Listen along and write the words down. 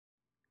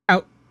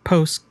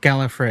Outpost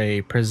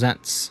Gallifrey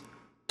presents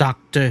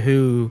Doctor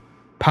Who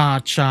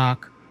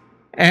Podshock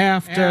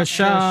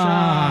Aftershock.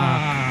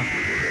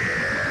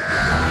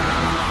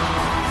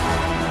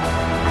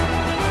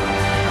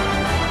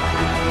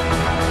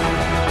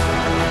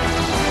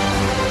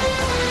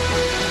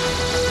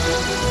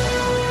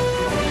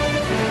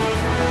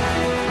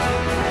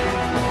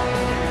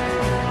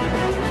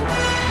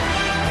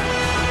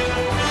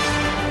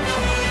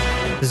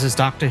 This is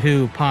Doctor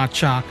Who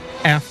Podshock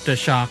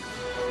Aftershock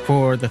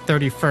for the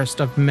 31st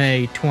of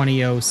May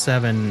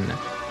 2007.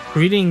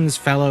 Greetings,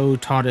 fellow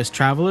TARDIS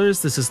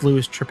travelers. This is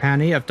Louis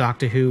Trapani of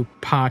Doctor Who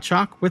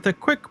Podshock with a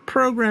quick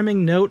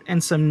programming note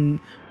and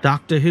some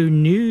Doctor Who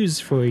news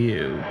for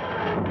you.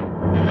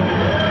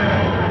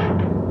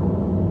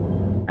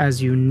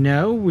 As you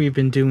know, we've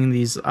been doing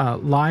these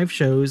live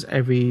shows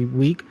every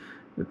week,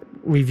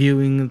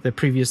 reviewing the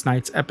previous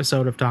night's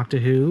episode of Doctor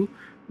Who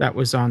that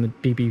was on the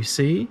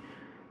BBC.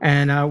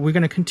 And we're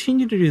going to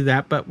continue to do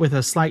that, but with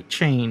a slight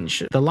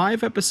change. The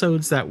live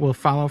episodes that will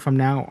follow from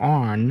now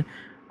on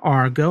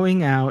are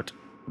going out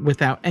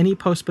without any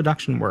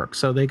post-production work.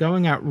 So they're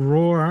going out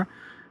raw.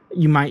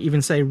 You might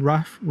even say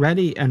rough,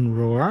 ready, and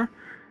raw.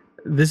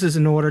 This is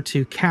in order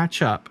to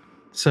catch up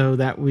so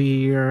that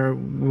we're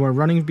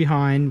running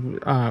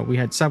behind. We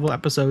had several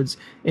episodes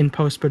in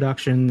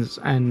post-productions,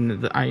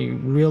 and I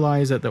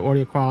realized that the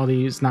audio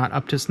quality is not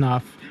up to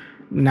snuff,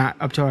 not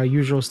up to our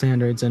usual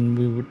standards, and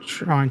we were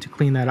trying to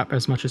clean that up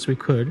as much as we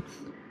could.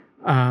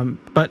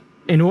 But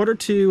in order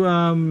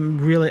to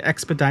really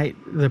expedite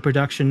the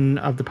production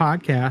of the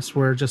podcast,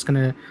 we're just going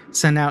to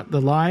send out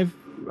the live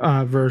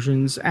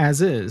versions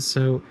as is.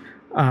 So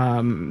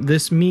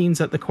this means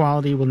that the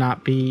quality will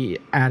not be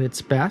at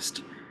its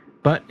best,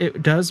 but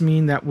it does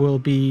mean that we'll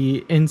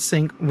be in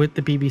sync with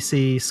the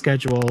BBC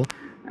schedule,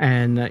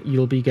 and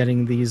you'll be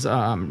getting these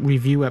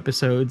review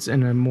episodes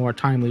in a more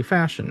timely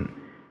fashion.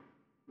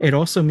 It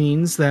also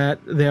means that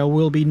there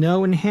will be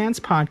no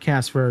enhanced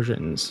podcast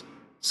versions.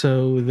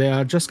 So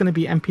they're just going to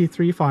be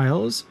MP3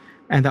 files,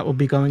 and that will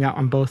be going out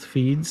on both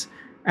feeds.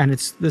 And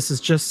this is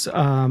just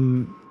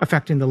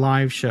affecting the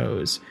live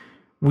shows.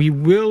 We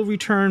will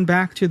return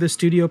back to the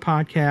studio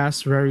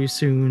podcasts very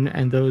soon,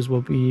 and those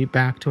will be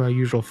back to our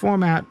usual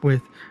format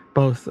with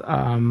both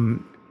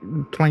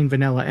plain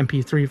vanilla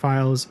MP3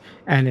 files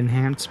and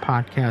enhanced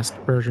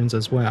podcast versions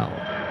as well.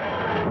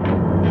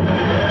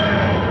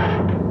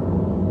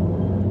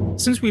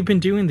 Since we've been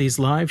doing these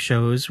live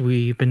shows,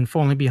 we've been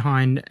falling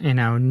behind in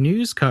our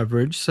news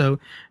coverage. So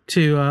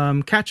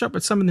to catch up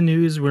with some of the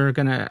news,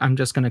 I'm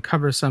just gonna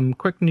cover some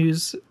quick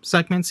news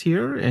segments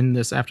here in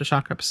this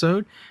Aftershock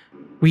episode.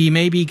 We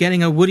may be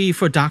getting a Woody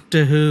for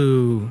Doctor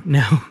Who.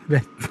 No,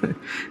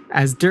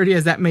 as dirty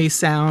as that may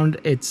sound,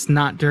 it's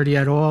not dirty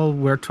at all.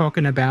 We're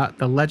talking about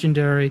the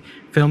legendary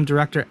film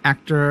director,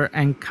 actor,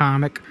 and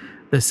comic,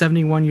 the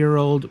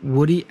 71-year-old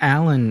Woody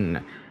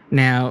Allen.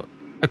 Now,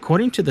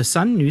 according to the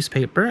Sun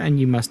newspaper, and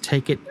you must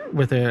take it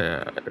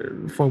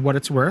for what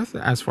it's worth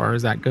as far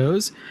as that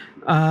goes,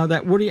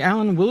 that Woody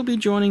Allen will be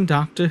joining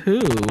Doctor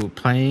Who,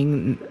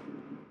 playing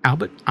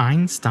Albert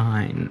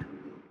Einstein.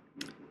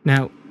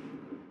 Now,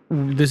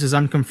 this is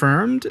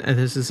unconfirmed.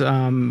 This is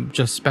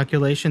just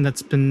speculation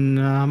that's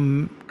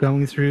been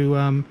going through,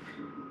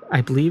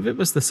 I believe it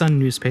was the Sun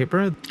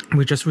newspaper.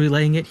 We're just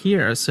relaying it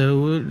here.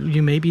 So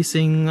you may be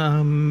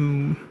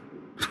seeing...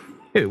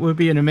 It would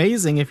be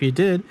amazing if you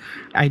did.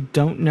 I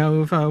don't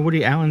know if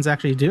Woody Allen's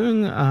actually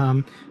doing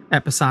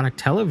episodic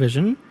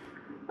television.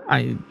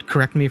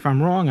 Correct me if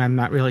I'm wrong. I'm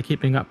not really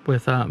keeping up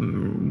with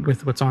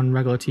what's on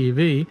regular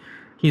TV.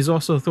 He's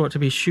also thought to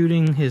be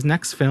shooting his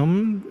next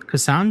film,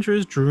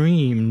 Cassandra's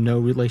Dream. No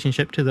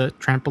relationship to the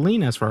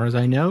Trampoline, as far as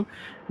I know,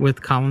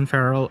 with Colin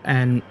Farrell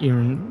and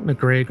Ewan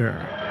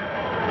McGregor.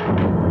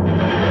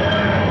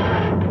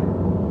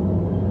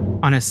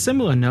 On a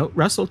similar note,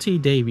 Russell T.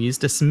 Davies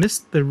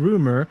dismissed the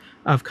rumor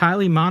of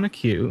Kylie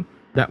Minogue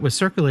that was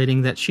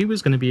circulating that she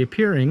was going to be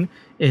appearing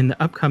in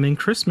the upcoming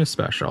Christmas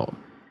special.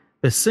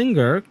 The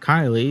singer,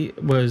 Kylie,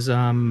 was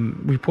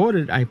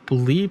reported, I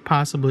believe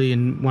possibly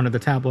in one of the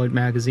tabloid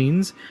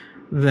magazines,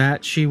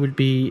 that she would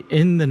be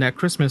in the next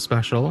Christmas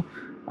special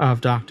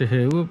of Doctor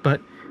Who, but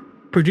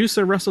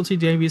producer Russell T.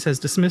 Davies has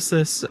dismissed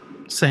this,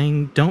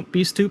 saying, "Don't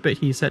be stupid,"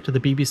 he said to the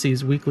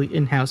BBC's weekly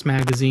in-house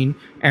magazine,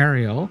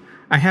 Ariel.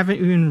 "I haven't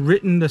even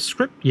written the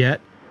script yet,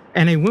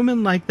 and a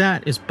woman like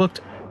that is booked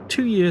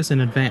 2 years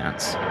in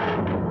advance."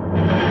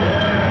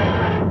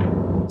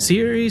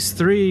 Series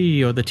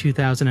 3, or the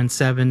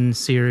 2007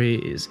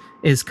 series,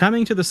 is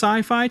coming to the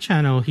Sci-Fi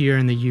Channel here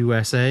in the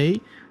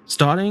USA,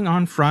 starting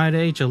on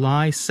Friday,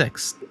 July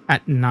 6th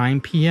at 9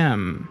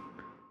 p.m.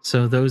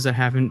 So those that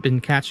haven't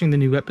been catching the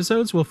new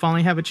episodes will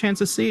finally have a chance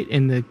to see it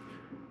in the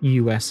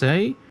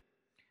USA.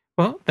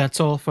 Well, that's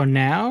all for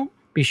now.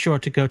 Be sure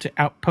to go to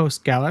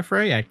Outpost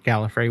Gallifrey at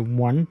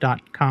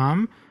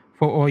gallifrey1.com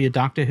for all your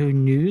Doctor Who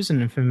news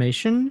and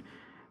information.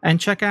 And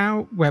check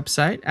our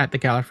website at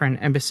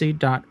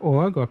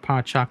thegallifreyanembassy.org or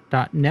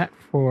podshock.net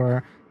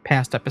for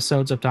past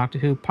episodes of Doctor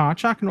Who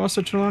Podshock and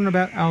also to learn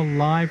about our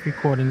live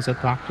recordings of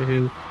Doctor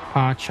Who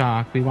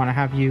Podshock. We want to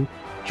have you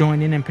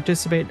join in and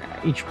participate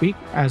each week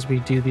as we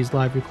do these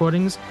live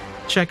recordings.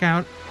 Check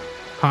out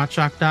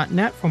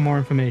podshock.net for more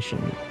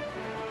information.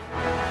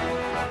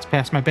 It's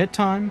past my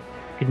bedtime.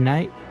 Good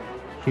night.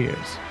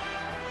 Cheers.